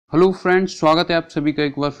Hello friends, स्वागत है आप सभी का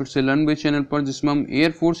एक बार फिर से लर्न बेस चैनल पर, जिसमें हम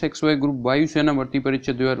एयरफोर्स XY ग्रुप वायुसेना भर्ती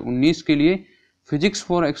परीक्षा 2019 के लिए फिजिक्स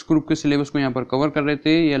फॉर एक्स ग्रुप के सिलेबस को यहाँ पर कवर कर रहे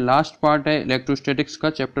थे। यह लास्ट पार्ट है इलेक्ट्रोस्टैटिक्स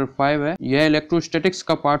का, चैप्टर 5 है। यह इलेक्ट्रोस्टैटिक्स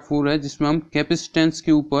का पार्ट 4 है, जिसमें हम कैपेसिटेंस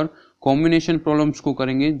के ऊपर कॉम्बिनेशन प्रॉब्लम्स को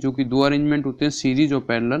करेंगे, जो कि दो अरेंजमेंट होते हैं, सीरीज और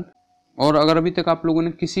पैरेलल। और अगर अभी तक आप लोगों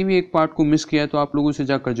ने किसी भी एक पार्ट को मिस किया है तो आप लोगों से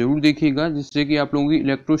जाकर जरूर देखिएगा, जिससे कि आप लोगों की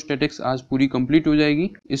इलेक्ट्रोस्टैटिक्स आज पूरी कंप्लीट हो जाएगी।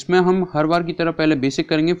 इसमें हम हर बार की तरह पहले बेसिक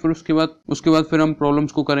करेंगे, फिर उसके बाद फिर हम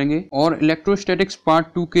प्रॉब्लम्स को करेंगे। और इलेक्ट्रोस्टैटिक्स पार्ट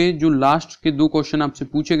 2 के जो लास्ट के 2 क्वेश्चन आपसे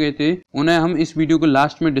पूछे गए थे, उन्हें हम इस वीडियो के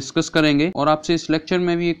लास्ट में डिस्कस करेंगे। और आपसे इस लेक्चर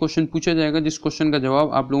में भी एक क्वेश्चन पूछा जाएगा, जिस क्वेश्चन का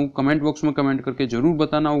जवाब आप लोगों को कमेंट बॉक्स में कमेंट करके जरूर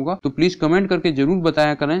बताना होगा। तो प्लीज कमेंट करके जरूर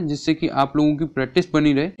बताया करें, जिससे कि आप लोगों की प्रैक्टिस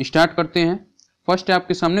बनी रहे। स्टार्ट करते हैं। फर्स्ट है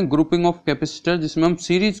आपके सामने ग्रुपिंग ऑफ कैपेसिटर, जिसमें हम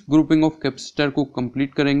सीरीज ग्रुपिंग ऑफ कैपेसिटर को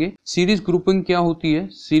कंप्लीट करेंगे। सीरीज ग्रुपिंग क्या होती है?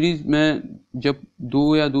 सीरीज में जब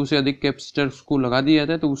 2 या 2 से अधिक कैपेसिटर्स को लगा दिया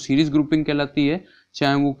जाता है तो वो सीरीज ग्रुपिंग कहलाती है,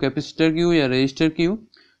 चाहे वो कैपेसिटर की हो या रजिस्टर की हो।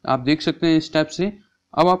 आप देख सकते हैं इस टाइप से।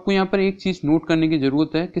 अब आपको यहाँ पर एक चीज नोट करने की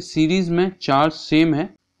जरूरत है कि सीरीज में चार्ज सेम है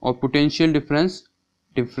और पोटेंशियल डिफरेंस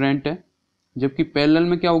डिफरेंट है, जबकि पैरेलल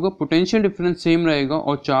में क्या होगा, पोटेंशियल डिफरेंस सेम रहेगा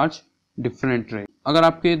और चार्ज डिफरेंट रहेगा। अगर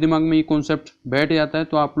आपके दिमाग में ये कॉन्सेप्ट बैठ जाता है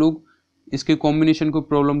तो आप लोग इसके कॉम्बिनेशन को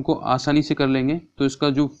प्रॉब्लम को आसानी से कर लेंगे। तो इसका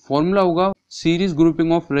जो फॉर्मूला होगा सीरीज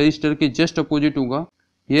ग्रुपिंग ऑफ रजिस्टर के जस्ट अपोजिट होगा।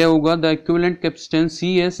 यह होगा the equivalent capacitance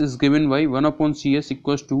CS is given by 1/CS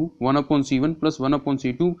equals to 1/C1 plus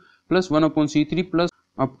 1/C2 plus 1/C3 plus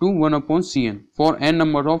up to 1/CN for n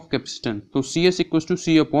number of capacitance. तो CS equals to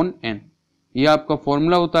C/N, ये आपका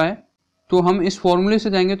formula होता है। तो हम इस फॉर्मूले से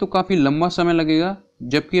जाएंगे तो काफी लंबा समय लगेगा,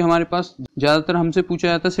 जबकि हमारे पास ज्यादातर हमसे पूछा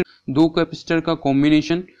जाता है सिर्फ 2 कैपेसिटर का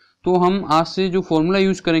कॉम्बिनेशन। तो हम आज से जो फॉर्मूला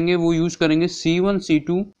यूज करेंगे वो यूज करेंगे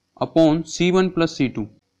C1C2/C1 प्लस C2।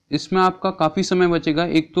 इसमें आपका काफी समय बचेगा।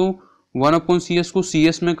 एक तो 1/CS को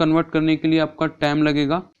CS में कन्वर्ट करने के लिए आपका टाइम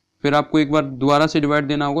लगेगा, फिर आपको एक बार दोबारा से डिवाइड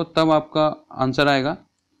देना होगा, तब आपका आंसर आएगा।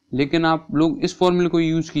 लेकिन आप लोग इस फॉर्मूले को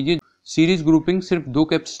यूज कीजिए। सीरीज ग्रुपिंग सिर्फ 2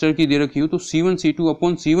 कैपेसिटर की दे रखी हो तो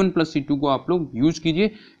C1C2/C1 प्लस C2 को आप लोग यूज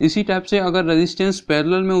कीजिए। इसी टाइप से अगर रेजिस्टेंस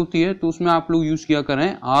पैरेलल में होती है तो उसमें आप लोग यूज किया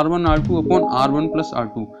करें R1R2/R1 प्लस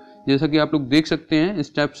R2। जैसा कि आप लोग देख सकते हैं,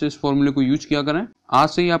 इस टाइप से इस फॉर्मूले को यूज किया करें। आज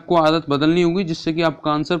से ही आपको आदत बदलनी होगी, जिससे कि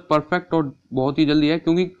आपका आंसर परफेक्ट और बहुत ही जल्दी है।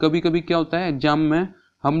 क्योंकि कभी कभी क्या होता है एग्जाम में,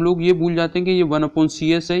 हम लोग ये भूल जाते हैं कि ये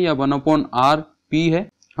 1/CS है या 1/RP है।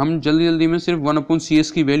 हम जल्दी जल्दी में सिर्फ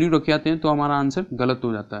 1/CS की वैल्यू रख आते हैं, तो हमारा आंसर गलत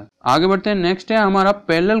हो जाता है। आगे बढ़ते हैं। नेक्स्ट है हमारा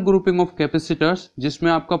पैरेलल ग्रुपिंग ऑफ कैपेसिटर्स,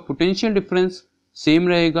 जिसमें आपका पोटेंशियल डिफरेंस सेम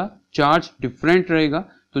रहेगा, चार्ज डिफरेंट रहेगा।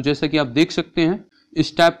 तो जैसा कि आप देख सकते हैं,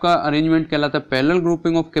 इस टाइप का अरेंजमेंट कहलाता है पैरेलल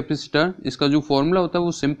ग्रुपिंग ऑफ कैपेसिटर। इसका जो फॉर्मूला होता है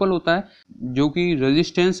वो सिंपल होता है, जो कि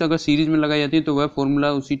रेजिस्टेंस अगर सीरीज में लगाई जाती है तो वह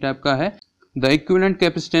फॉर्मूला उसी टाइप का है। The equivalent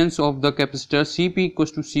capacitance of the capacitor CP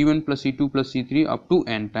equals to C1 plus C2 plus C3 up to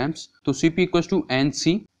n times। तो CP equals to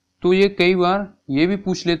NC। तो ये कई बार ये भी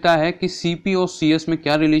पूछ लेता है कि CP और CS में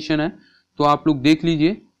क्या रिलेशन है। तो आप लोग देख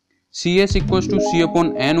लीजिए, CS equals to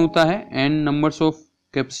C/N होता है n नंबर्स ऑफ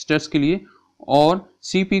कैपेसिटर्स के लिए, और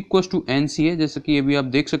CP equals to NC है, जैसा कि ये भी आप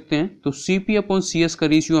देख सकते हैं। तो CP/CS का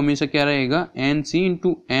रेशियो हमेशा क्या रहेगा, NC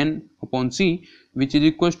into N/C which is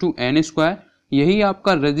equal to N²। यही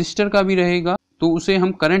आपका रजिस्टर का भी रहेगा, तो उसे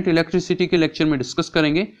हम करंट इलेक्ट्रिसिटी के लेक्चर में डिस्कस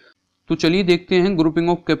करेंगे। तो चलिए देखते हैं ग्रुपिंग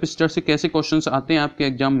ऑफ कैपेसिटर से कैसे क्वेश्चंस आते हैं आपके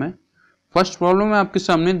एग्जाम में। फर्स्ट प्रॉब्लम है आपके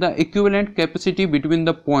सामने, the equivalent capacity between the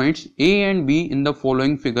points A and B in the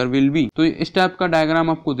following figure will be. तो इस टाइप का डायग्राम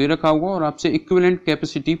आपको दे रखा होगा और आपसे इक्विवेलेंट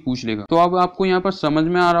कैपेसिटी पूछ लेगा। तो अब आपको यहाँ पर समझ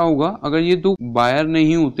में आ रहा होगा, अगर ये 2 वायर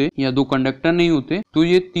नहीं होते या 2 कंडक्टर नहीं होते तो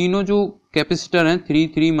ये तीनों जो कैपेसिटर हैं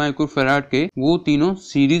 3 माइक्रोफैराड के, वो तीनों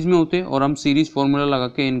सीरीज में होते और हम सीरीज फॉर्मूला लगा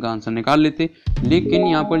के इनका आंसर निकाल लेते। लेकिन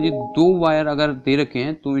यहाँ पर ये 2 वायर अगर दे रखे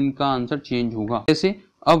हैं तो इनका आंसर चेंज होगा। जैसे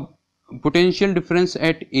अब potential difference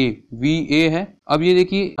at A VA है। अब ये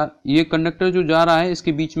देखिए, ये कंडक्टर जो जा रहा है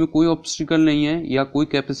इसके बीच में कोई ऑब्स्टिकल नहीं है या कोई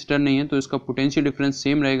कैपेसिटर नहीं है, तो इसका पोटेंशियल डिफरेंस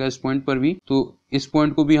सेम रहेगा इस पॉइंट पर भी। तो इस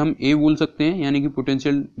पॉइंट को भी हम A बोल सकते हैं, यानी कि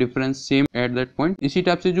potential difference same at that point. इसी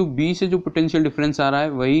टाइप से जो B से जो पोटेंशियल डिफरेंस आ रहा है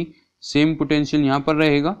वही सेम पोटेंशियल यहाँ पर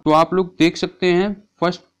रहेगा। तो आप लोग देख सकते हैं,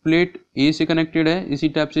 फर्स्ट प्लेट A से कनेक्टेड है, इसी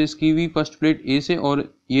टाइप से इसकी भी फर्स्ट प्लेट A से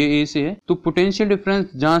और ये A से है। तो पोटेंशियल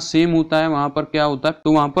डिफरेंस जहाँ सेम होता है वहां पर क्या होता है,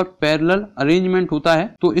 तो वहां पर पैरेलल अरेंजमेंट होता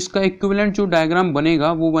है। तो इसका इक्विवेलेंट जो डायग्राम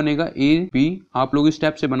बनेगा वो बनेगा AB। आप लोग इस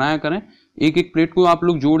टाइप से बनाया करें, एक एक प्लेट को आप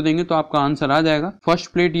लोग जोड़ देंगे तो आपका आंसर आ जाएगा।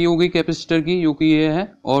 फर्स्ट प्लेट ये हो गई कैपेसिटर की, जो कि ये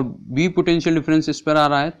है, और B पोटेंशियल डिफरेंस इस पर आ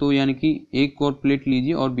रहा है, तो यानी कि एक और प्लेट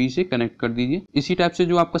लीजिए और B से कनेक्ट कर दीजिए। इसी टाइप से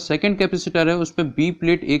जो आपका सेकंड कैपेसिटर है उस पर B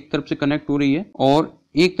प्लेट एक तरफ से कनेक्ट हो रही है और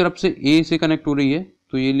एक तरफ से A से कनेक्ट हो रही है।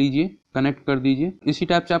 तो ये लीजिए, कनेक्ट कर दीजिए। इसी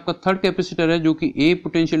टाइप से आपका थर्ड कैपेसिटर है जो कि ए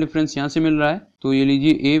पोटेंशियल डिफरेंस यहाँ से मिल रहा है, तो ये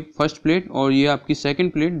लीजिए ए फर्स्ट प्लेट और ये आपकी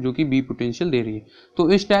सेकंड प्लेट जो कि बी पोटेंशियल दे रही है। तो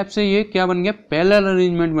इस टाइप से ये क्या बन गया, पैरेलल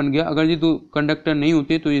अरेंजमेंट बन गया। अगर ये दो कंडक्टर नहीं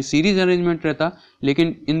होते तो ये सीरीज अरेंजमेंट रहता,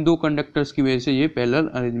 लेकिन इन दो कंडक्टर्स की वजह से ये पैरेलल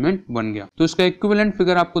अरेंजमेंट बन गया। तो इसका इक्विवेलेंट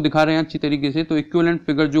फिगर आपको दिखा रहे हैं अच्छी तरीके से। तो इक्विवेलेंट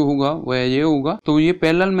फिगर जो होगा वह ये होगा। तो ये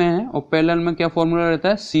पैरेलल में है और पैरेलल में क्या फॉर्मूला रहता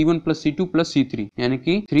है, C1 + C2 + C3 यानी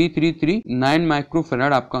कि 3339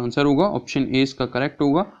 माइक्रोफैराड आपका आंसर होगा। ऑप्शन ए इसका करेक्ट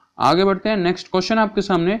होगा। आगे बढ़ते हैं, नेक्स्ट क्वेश्चन आपके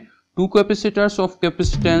सामने। Two capacitors of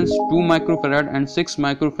capacitance 2 microfarad and 6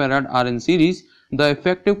 microfarad are in series. The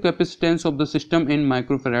effective capacitance of the system in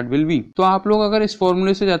microfarad will be. तो आप लोग अगर इस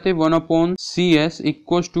फॉर्मूले से जाते 1/CS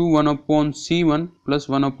 = 1/C1 +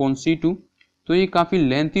 1/C2, तो ये काफी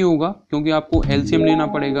लेंथी होगा क्योंकि आपको एलसीएम लेना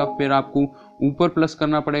पड़ेगा, फिर आपको ऊपर प्लस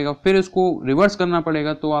करना पड़ेगा, फिर इसको रिवर्स करना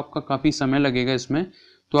पड़ेगा, तो आपका काफी समय लगेगा इसमें।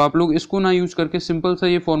 तो आप लोग इसको ना यूज करके सिंपल सा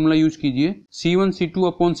ये फॉर्मूला यूज कीजिए। C1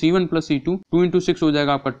 C2/C1 + C2, 2 × 6 हो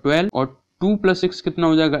जाएगा आपका 12 और 2 + 6 कितना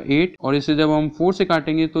हो जाएगा 8, और इसे जब हम 4 से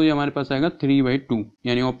काटेंगे तो ये हमारे पास आएगा 3/2,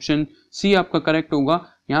 यानी ऑप्शन सी आपका करेक्ट होगा।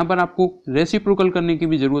 यहाँ पर आपको रेसिप्रोकल करने की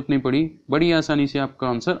भी जरूरत नहीं पड़ी, बड़ी आसानी से आपका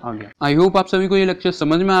आंसर आ गया। आई होप आप सभी को ये लेक्चर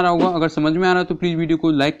समझ में आ रहा होगा। अगर समझ में आ रहा है तो प्लीज वीडियो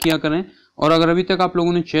को लाइक किया करें, और अगर अभी तक आप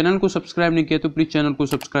लोगों ने चैनल को सब्सक्राइब नहीं किया तो प्लीज चैनल को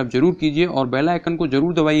सब्सक्राइब जरूर कीजिए और बेल आइकन को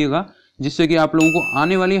जरूर दबाइएगा, जिससे कि आप लोगों को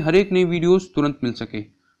आने वाली हर एक नई वीडियोस तुरंत मिल सके।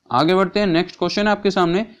 आगे बढ़ते हैं, नेक्स्ट क्वेश्चन है आपके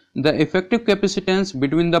सामने। The effective capacitance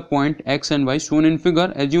between the point x and y shown in figure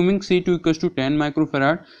assuming C2 = 10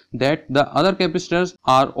 microfarad that the other capacitors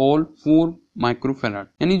are all 4 microfarad,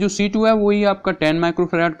 यानी जो C2 है वही आपका 10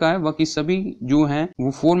 माइक्रोफैराड का है, बाकी सभी जो हैं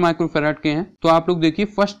वो 4 माइक्रोफैराड के हैं। तो आप लोग देखिए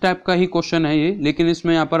फर्स्ट टाइप का ही क्वेश्चन है ये, लेकिन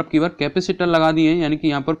इसमें यहाँ पर अब की बार कैपेसिटर लगा दिए हैं, यानी कि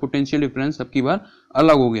यहाँ पर पोटेंशियल डिफरेंस अब की बार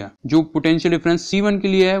अलग हो गया। जो पोटेंशियल डिफरेंस C1 के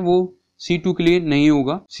लिए है वो C2 के लिए नहीं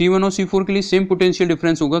होगा। C1 और C4 के लिए सेम पोटेंशियल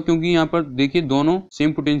डिफरेंस होगा, क्योंकि यहाँ पर देखिए दोनों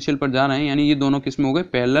सेम पोटेंशियल पर जा रहे हैं, यानी ये दोनों किस में हो गए,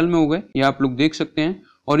 पैरेलल में हो गए, ये आप लोग देख सकते हैं।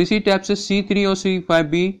 और इसी टाइप से C3 और C5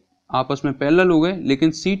 भी आपस में पैरेलल हो गए,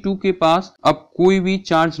 लेकिन C2 के पास अब कोई भी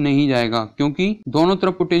चार्ज नहीं जाएगा क्योंकि दोनों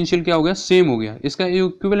तरफ पोटेंशियल क्या हो गया, सेम हो गया। इसका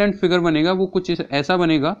इक्विवेलेंट फिगर बनेगा वो कुछ ऐसा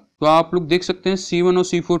बनेगा। तो आप लोग देख सकते हैं C1 और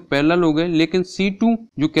C4 पैरेलल हो गए, लेकिन C2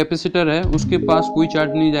 जो कैपेसिटर है उसके पास कोई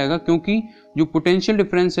चार्ज नहीं जाएगा क्योंकि जो पोटेंशियल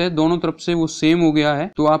डिफरेंस है दोनों तरफ से वो सेम हो गया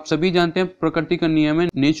है। तो आप सभी जानते हैं प्रकृति का नियम है,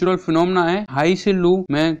 नेचुरल फिनोमेना है, हाई से लो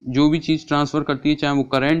में जो भी चीज ट्रांसफर करती है, चाहे वो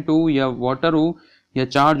करंट हो या वाटर हो या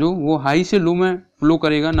चार्ज हो, वो हाई से लो में फ्लो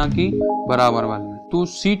करेगा, ना कि बराबर वाले में। तो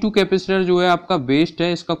C2 कैपेसिटर जो है आपका वेस्ट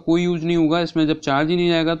है, इसका कोई यूज नहीं होगा। इसमें जब चार्ज ही नहीं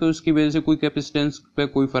जाएगा तो इसकी वजह से कोई कैपेसिटेंस पे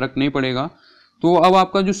कोई फर्क नहीं पड़ेगा। तो अब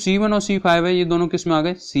आपका जो C1 और C5 है ये दोनों किस में आ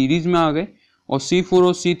गए, सीरीज में आ गए, और C4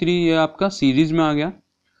 और C3 ये आपका सीरीज में आ गया।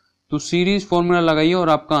 तो सीरीज फॉर्मूला लगाइए और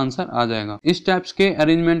आपका आंसर आ जाएगा। इस टाइप्स के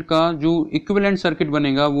अरेंजमेंट का जो इक्विवेलेंट सर्किट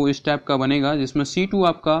बनेगा वो इस टाइप का बनेगा, जिसमें C2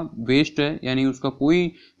 आपका वेस्ट है, यानी उसका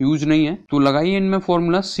कोई यूज नहीं है। तो लगाइए इनमें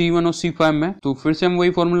फॉर्मूला C1 और C5 में। तो फिर से हम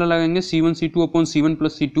वही फॉर्मूला लगाएंगे, C1 C2/C1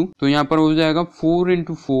 + C2। तो यहाँ पर हो जाएगा 4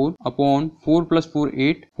 × 4/4 + 4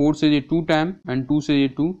 8, 4 से ये 2 टाइम एंड 2 से ये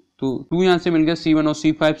 2, तो 2 यहाँ से मिल गया C1 और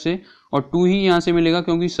C5 से, और 2 ही यहाँ से मिलेगा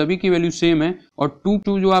क्योंकि सभी की वैल्यू सेम है, और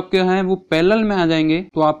 2 जो आपके हैं वो पैरेलल में आ जाएंगे।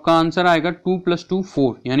 तो आपका आंसर आएगा 2 + 2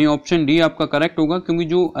 4, यानी ऑप्शन डी आपका करेक्ट होगा, क्योंकि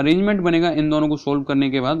जो अरेंजमेंट बनेगा इन दोनों को सोल्व करने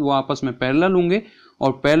के बाद वो आपस में पैरेलल होंगे,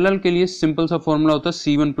 और पैरेलल के लिए सिंपल सा फॉर्मूला होता है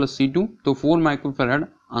C1 + C2, तो 4 माइक्रोफैराड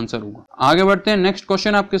आंसर होगा। आगे बढ़ते हैं, नेक्स्ट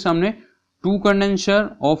क्वेश्चन आपके सामने। Two condenser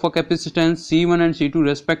of a capacitance C1 and C2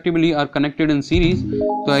 respectively are connected in series.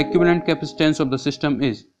 The equivalent capacitance of the system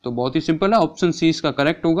is. तो बहुत ही सिंपल है, ऑप्शन सी इसका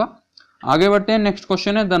करेक्ट होगा। आगे बढ़ते हैं, नेक्स्ट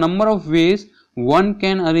क्वेश्चन है, the number of ways one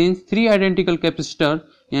can arrange 3 identical capacitor,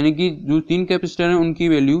 यानी कि जो 3 कैपेसिटर हैं उनकी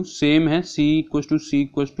वैल्यू सेम है, C =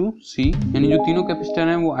 C, यानी जो तीनों कैपेसिटर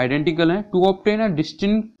हैं वो आइडेंटिकल हैं, to obtain a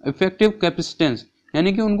distinct effective capacitance,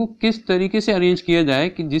 यानी कि उनको किस तरीके से अरेंज किया जाए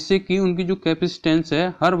कि जिससे कि उनकी जो कैपेसिटेंस है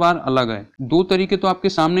हर बार अलग है। 2 तरीके तो आपके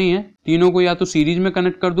सामने ही है, तीनों को या तो सीरीज में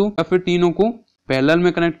कनेक्ट कर दो या फिर तीनों को पैरेलल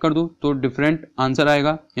में कनेक्ट कर दो, तो डिफरेंट आंसर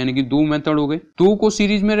आएगा, यानी कि 2 मेथड हो गए। 2 को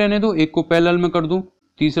सीरीज में रहने दो, 1 को पैरेलल में कर दो,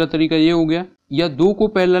 तीसरा तरीका ये हो गया, या 2 को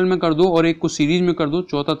पैरेलल में कर दो और 1 को सीरीज में कर दो,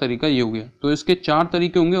 चौथा तरीका ये हो गया। तो इसके 4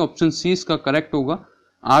 तरीके होंगे, ऑप्शन सी इसका करेक्ट होगा।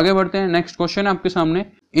 आगे बढ़ते हैं, नेक्स्ट क्वेश्चन आपके सामने।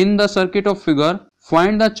 In the circuit of figure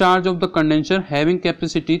find the charge of the condenser having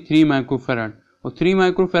capacity 3 microfarad, और 3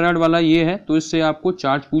 माइक्रोफैराड वाला ये है, तो इससे आपको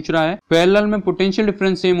चार्ज पूछ रहा है। पैरेलल में पोटेंशियल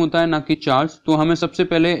डिफरेंस सेम होता है, ना कि चार्ज। तो हमें सबसे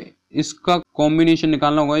पहले इसका कॉम्बिनेशन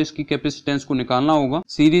निकालना होगा, इसकी कैपेसिटेंस को निकालना होगा।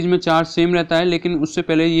 सीरीज में चार्ज सेम रहता है, लेकिन उससे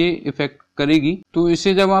पहले ये इफेक्ट करेगी। तो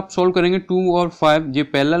इसे जब आप सॉल्व करेंगे 2 और 5 ये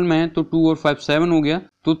पैरेलल में है, तो 2 और 5 7 हो गया।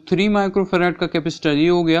 तो 3 माइक्रोफैराड का कैपेसिटर ये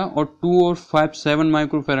हो गया, और 2 और 5 7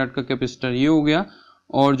 माइक्रोफैराड का कैपेसिटर ये हो गया।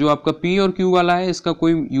 और जो आपका P और Q वाला है इसका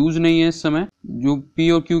कोई यूज नहीं है इस समय। जो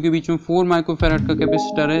P और Q के बीच में 4 माइक्रोफैराड का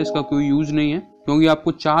कैपेसिटर है इसका कोई यूज नहीं है, क्योंकि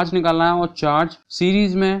आपको चार्ज निकालना है और चार्ज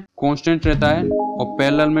सीरीज में कांस्टेंट रहता है और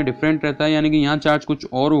पैरेलल में डिफरेंट रहता है, यानी कि यहाँ चार्ज कुछ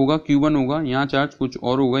और होगा Q1 होगा, यहाँ चार्ज कुछ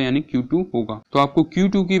और होगा यानी Q2 होगा। तो आपको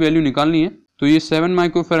Q2 की वैल्यू निकालनी है। तो ये 7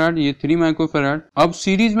 माइक्रोफैराड, ये 3 माइक्रोफैराड। अब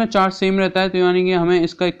सीरीज में चार्ज सेम रहता है तो यानी कि हमें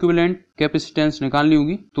इसका इक्विवेलेंट कैपेसिटेंस निकालनी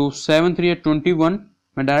होगी। तो 7 3 21,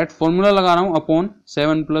 मैं डायरेक्ट फॉर्मूला लगा रहा हूं अपॉन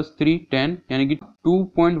 7 + 3 10, यानी कि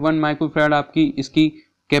 2.1 माइक्रोफैराड आपकी इसकी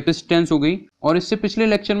कैपेसिटेंस हो गई। और इससे पिछले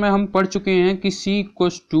लेक्चर में हम पढ़ चुके हैं कि C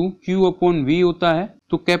 = Q/V होता है।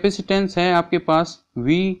 तो कैपेसिटेंस है आपके पास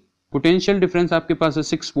V, पोटेंशियल डिफरेंस आपके पास है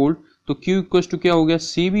 6 वोल्ट, तो Q क्या हो गया,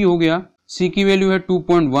 C भी हो गया। C की वैल्यू है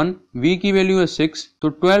 2.1, V की वैल्यू है 6, तो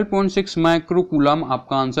 12.6 माइक्रो कूलम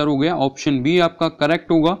आपका आंसर हो गया। ऑप्शन बी आपका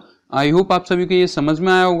करेक्ट होगा। आई होप आप सभी को ये समझ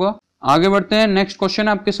में आया होगा। आगे बढ़ते हैं। नेक्स्ट क्वेश्चन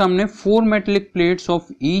आपके सामने, 4 metallic plates of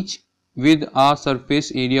each with a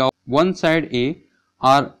surface area of one side A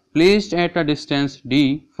are placed at a distance D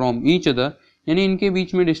from each other, यानी इनके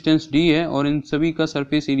बीच में डिस्टेंस D है और इन सभी का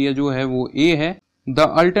सरफेस एरिया जो है वो A है। The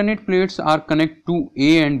alternate plates are connect to A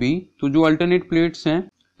and B, तो जो अल्टरनेट प्लेट्स हैं,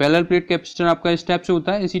 पैरेलल प्लेट कैपेसिटर आपका इस टाइप से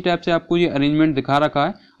होता है, इसी टाइप से आपको ये अरेंजमेंट दिखा रखा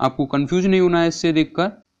है, आपको कंफ्यूज नहीं होना है इससे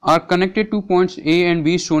देखकर। Are connected two points A and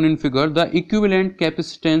B shown in figure, the equivalent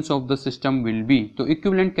capacitance of the system will be. तो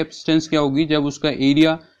इक्विवेलेंट कैपेसिटेंस क्या होगी, जब उसका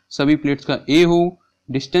एरिया सभी प्लेट्स का A हो,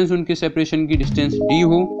 डिस्टेंस उनके सेपरेशन की डिस्टेंस D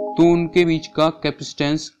हो, तो उनके बीच का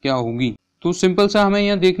कैपेसिटेंस क्या होगी। तो सिंपल सा हमें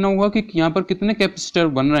यहाँ देखना होगा कि यहाँ पर कितने कैपेसिटर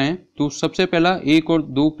बन रहे हैं। तो सबसे पहला 1 और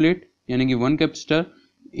 2 प्लेट यानी कि 1 कैपेसिटर,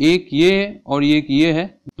 एक ये है और एक ये है,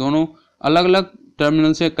 दोनों अलग अलग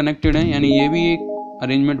टर्मिनल से कनेक्टेड हैं, यानी ये भी एक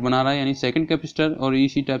अरेंजमेंट बना रहा है, यानी सेकंड कैपेसिटर, और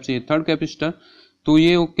इसी टाइप से ये थर्ड कैपेसिटर। तो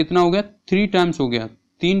ये कितना हो गया, 3 टाइम्स हो गया,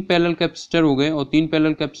 3 पैरेलल कैपेसिटर हो गए, और 3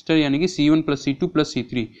 पैरेलल कैपेसिटर यानी कि C1 + C2 +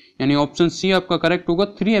 C3, यानी ऑप्शन सी आपका करेक्ट होगा।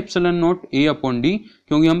 3ε0 A/D,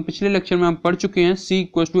 क्योंकि हम पिछले लेक्चर में हम पढ़ चुके हैं C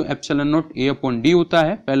 = ε0 A/D होता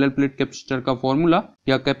है पैरेलल प्लेट कैपेसिटर का फॉर्मूला,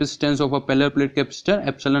 या capacitance of a parallel plate capacitor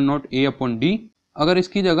ε0 A/D। अगर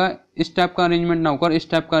इसकी जगह इस टाइप का अरेंजमेंट ना होकर इस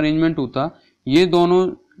टाइप का अरेंजमेंट होता, ये दोनों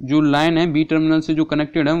जो लाइन है B टर्मिनल से जो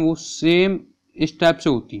कनेक्टेड है वो सेम इस टाइप से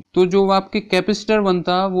होती, तो जो आपके कैपेसिटर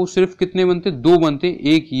बनता वो सिर्फ कितने बनते, 2 बनते,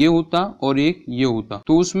 एक ये होता और एक ये होता।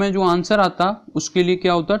 तो उसमें जो आंसर आता उसके लिए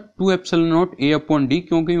क्या होता, 2ε0 A/D,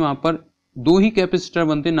 क्योंकि वहां पर 2 ही कैपेसिटर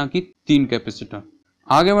बनते, ना कि 3 कैपेसिटर।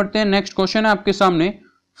 आगे बढ़ते हैं। नेक्स्ट क्वेश्चन है आपके सामने,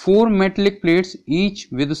 4 metallic plates each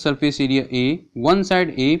with surface area A, one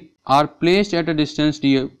side A are placed at a distance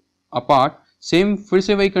D apart. Same फिर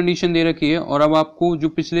से वही कंडीशन दे रखी है, और अब आपको जो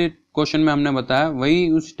पिछले क्वेश्चन में हमने बताया वही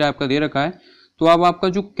उस टाइप का दे रखा है। तो अब आपका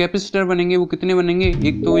जो कैपेसिटर बनेंगे वो कितने बनेंगे,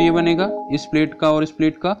 एक तो ये बनेगा इस प्लेट का और इस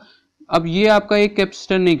प्लेट का। अब ये आपका एक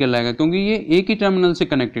कैपेसिटर नहीं कहलाएगा, क्योंकि ये एक ही टर्मिनल से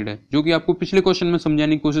कनेक्टेड है, जो कि आपको पिछले क्वेश्चन में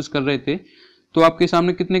समझाने की कोशिश कर रहे थे। तो आपके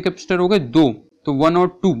सामने कितने कैपेसिटर हो गए, 2, तो 1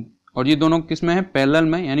 और 2, और ये दोनों किस में है, पैरेलल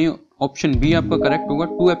में, यानी ऑप्शन बी आपका करेक्ट होगा,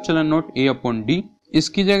 2ε0 A/D।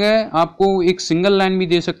 इसकी जगह आपको एक सिंगल लाइन भी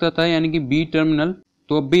दे सकता था, यानी कि B टर्मिनल,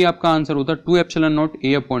 तो अब भी आपका आंसर होता 2ε0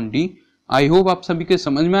 A/D। आई होप आप सभी के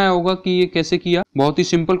समझ में आया होगा कि ये कैसे किया। बहुत ही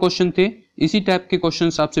सिंपल क्वेश्चन थे, इसी टाइप के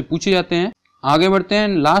क्वेश्चंस आपसे पूछे जाते हैं। आगे बढ़ते हैं।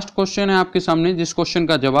 लास्ट क्वेश्चन है आपके सामने, जिस क्वेश्चन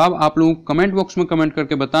का जवाब आप लोगों को कमेंट बॉक्स में कमेंट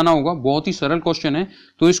करके बताना होगा। बहुत ही सरल क्वेश्चन है,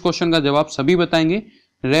 तो इस क्वेश्चन का जवाब सभी बताएंगे।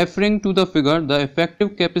 Referring to the figure, the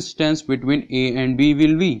effective capacitance between A and B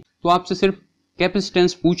will be. तो आपसे सिर्फ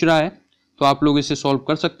कैपेसिटेंस पूछ रहा है, तो आप लोग इसे सॉल्व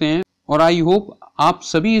कर सकते हैं। और आई होप आप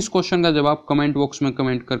सभी इस क्वेश्चन का जवाब कमेंट बॉक्स में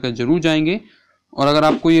कमेंट करके जरूर जाएंगे। और अगर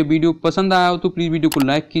आपको ये वीडियो पसंद आया हो तो प्लीज वीडियो को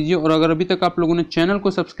लाइक कीजिए, और अगर अभी तक आप लोगों ने चैनल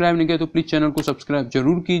को सब्सक्राइब नहीं किया तो प्लीज चैनल को सब्सक्राइब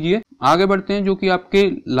जरूर कीजिए। आगे बढ़ते हैं, जो कि आपके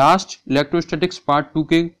लास्ट इलेक्ट्रोस्टैटिक्स पार्ट 2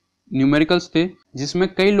 के न्यूमेरिकल्स थे, जिसमें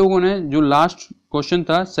कई लोगों ने जो लास्ट क्वेश्चन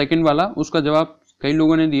था सेकंड वाला, उसका जवाब कई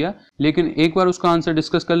लोगों ने दिया, लेकिन एक बार उसका आंसर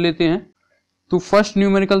डिस्कस कर लेते हैं। तो फर्स्ट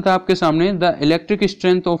न्यूमेरिकल था आपके सामने, the electric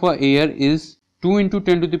strength of a air is 2 ×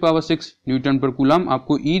 10⁻6 Newton पर कूलम।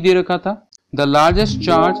 आपको ई दे रखा था। The largest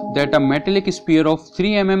charge that a metallic sphere of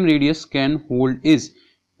 3 mm radius can hold is.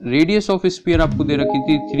 Radius of sphere आपको दे रखी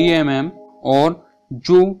थी 3 mm, और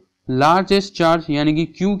जो लार्जेस्ट चार्ज यानी कि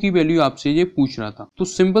Q की वैल्यू आपसे ये पूछ रहा था। तो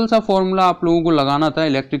सिंपल सा फॉर्मूला आप लोगों को लगाना था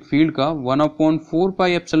इलेक्ट्रिक फील्ड का,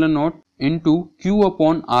 1/4πε0 इंटू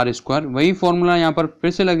Q/r²। वही फॉर्मूला यहाँ पर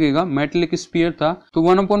फिर से लगेगा। मेटेलिक स्फीयर था तो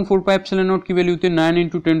 1/4πε0 की वैल्यू थी 9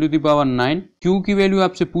 × 10⁹। Q की वैल्यू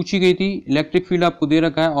आपसे पूछी गई थी, इलेक्ट्रिक फील्ड आपको दे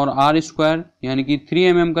रखा है, और r² यानी कि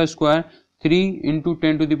 3 mm का स्क्वायर, 3 ×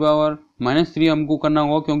 10⁻³ हमको करना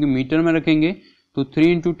होगा, क्योंकि मीटर में रखेंगे, तो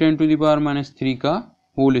 3 × 10⁻³ का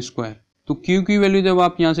होल स्क्वायर। तो Q की वैल्यू जब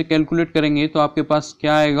आप यहाँ से कैलकुलेट करेंगे तो आपके पास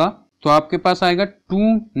क्या आएगा, तो आपके पास आएगा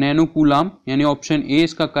 2 नैनो कूलाम, यानी ऑप्शन ए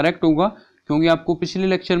इसका करेक्ट होगा, क्योंकि आपको पिछले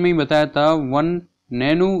लेक्चर में ही बताया था 1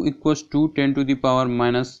 नैनो इक्वल्स टू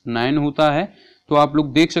 10⁻⁻9 होता है। तो आप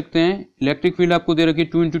लोग देख सकते हैं इलेक्ट्रिक फील्ड आपको दे रखी है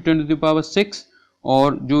 2 × 10⁻6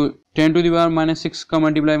 और जो 10⁻⁻6 का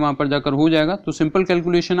मल्टीप्लाई वहां पर जाकर हो जाएगा। तो सिंपल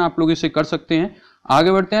कैलकुलेशन आप लोग इसे कर सकते हैं।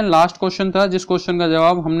 आगे बढ़ते हैं। लास्ट क्वेश्चन था जिस क्वेश्चन का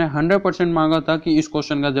जवाब हमने 100% मांगा था कि इस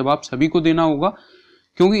क्वेश्चन का जवाब सभी को देना होगा,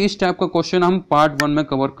 क्योंकि इस टाइप का क्वेश्चन हम पार्ट 1 में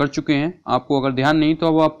कवर कर चुके हैं। आपको अगर ध्यान नहीं तो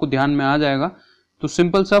अब आपको ध्यान में आ जाएगा। तो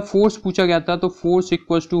सिंपल सा फोर्स पूछा गया था, तो फोर्स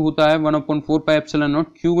इक्वल्स टू होता है 1/4πε0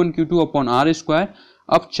 Q1 Q2/r²।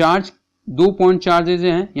 अब चार्ज 2 पॉइंट चार्जेज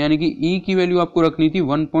हैं, यानी कि E की वैल्यू आपको रखनी थी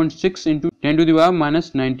 1.6 ×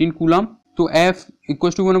 10⁻⁻19 कूलाम। तो F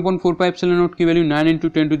इक्वल्स टू 1/4πε0 की वैल्यू 9 ×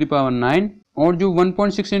 10⁻9 और जो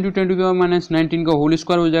 1.6 × 10⁻19 का होल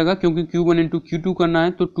स्क्वायर हो जाएगा, क्योंकि Q1 × Q2 करना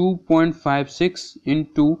है। तो 2.56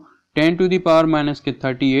 ×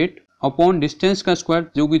 10⁻38 अपॉन डिस्टेंस का स्क्वायर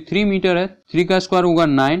जो कि 3 मीटर है। 3 का स्क्वायर होगा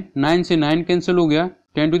 9, 9 से 9 कैंसिल हो गया,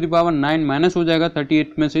 10⁻9 माइनस हो जाएगा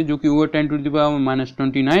 38 में से, जो कि होगा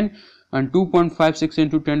 10⁻29 एंड 2.56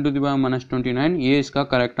 × 10⁻29 ये इसका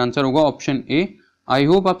करेक्ट आंसर होगा, ऑप्शन ए। आई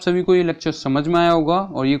होप आप सभी को ये लेक्चर समझ में आया होगा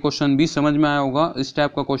और ये क्वेश्चन भी समझ में आया होगा। इस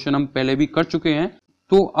टाइप का क्वेश्चन हम पहले भी कर चुके हैं।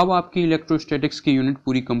 तो अब आपकी इलेक्ट्रोस्टैटिक्स की यूनिट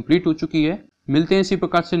पूरी कंप्लीट हो चुकी है। मिलते हैं इसी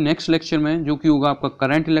प्रकार से नेक्स्ट लेक्चर में, जो कि होगा आपका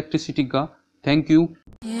करंट इलेक्ट्रिसिटी का। Thank you.